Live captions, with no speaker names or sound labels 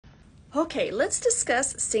Okay, let's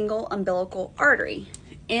discuss single umbilical artery.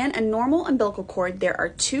 In a normal umbilical cord, there are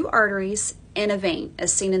two arteries and a vein,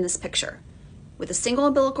 as seen in this picture. With a single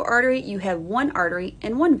umbilical artery, you have one artery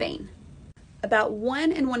and one vein. About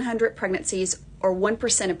 1 in 100 pregnancies, or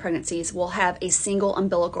 1% of pregnancies, will have a single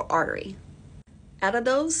umbilical artery. Out of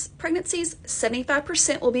those pregnancies,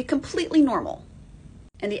 75% will be completely normal.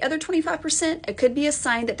 And the other 25%, it could be a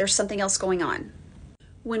sign that there's something else going on.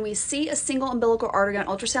 When we see a single umbilical artery on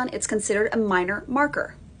ultrasound, it's considered a minor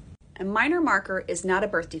marker. A minor marker is not a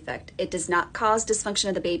birth defect. It does not cause dysfunction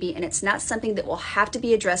of the baby, and it's not something that will have to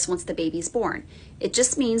be addressed once the baby's born. It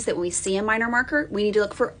just means that when we see a minor marker, we need to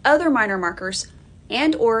look for other minor markers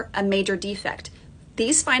and/or a major defect.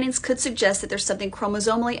 These findings could suggest that there's something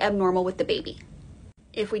chromosomally abnormal with the baby.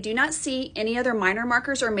 If we do not see any other minor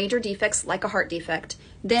markers or major defects like a heart defect,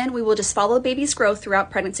 then we will just follow the baby's growth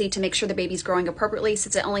throughout pregnancy to make sure the baby's growing appropriately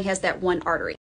since it only has that one artery.